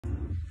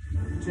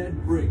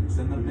Ted Briggs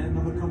and the men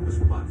on the compass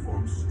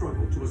platform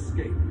struggle to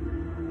escape.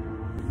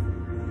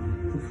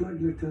 The flag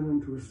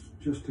lieutenant was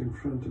just in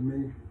front of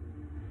me.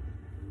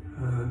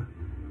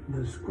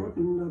 The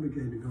squadron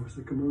navigating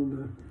officer,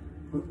 Commander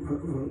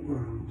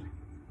Warrant,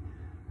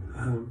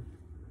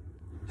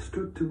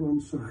 stood to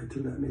one side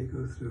to let me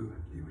go through.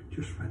 He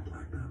just went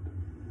like that.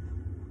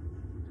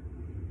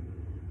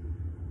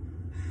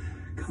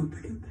 Can't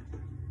forget that.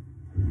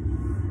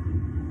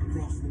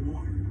 Across the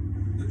water,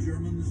 the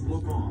Germans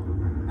look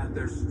on at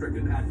their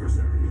stricken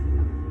adversary.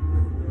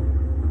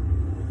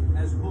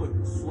 As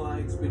Hood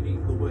slides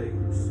beneath the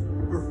waves,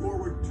 her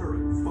forward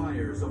turret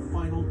fires a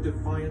final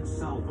defiant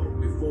salvo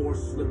before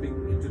slipping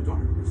into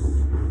darkness.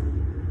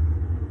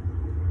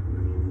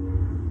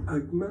 I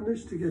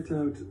managed to get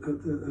out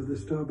of the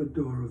starboard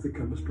door of the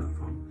compass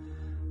platform,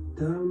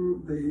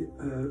 down the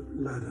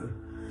ladder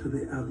to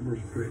the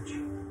Admiral's Bridge,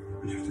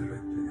 which was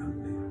directly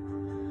underneath.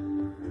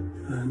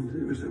 And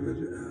it was about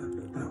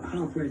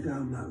halfway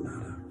down that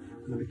ladder,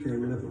 and I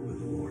became level with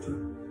the water.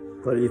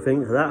 What do you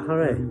think of that,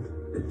 Harry? And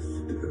it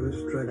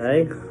was dragging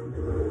Hey?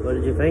 down. What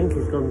did you think?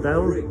 It's gone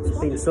down? It's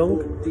been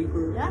sunk?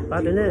 Yeah.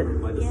 Bad, isn't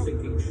it? By the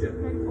sinking ship.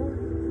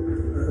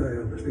 I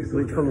honestly thought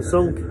Which one that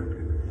sunk?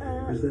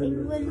 because then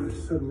England. I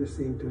suddenly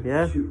seemed to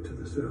Yeah? shoot to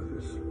the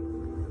surface.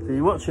 Did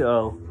you watch it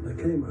all? I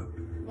came up.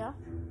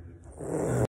 Yeah.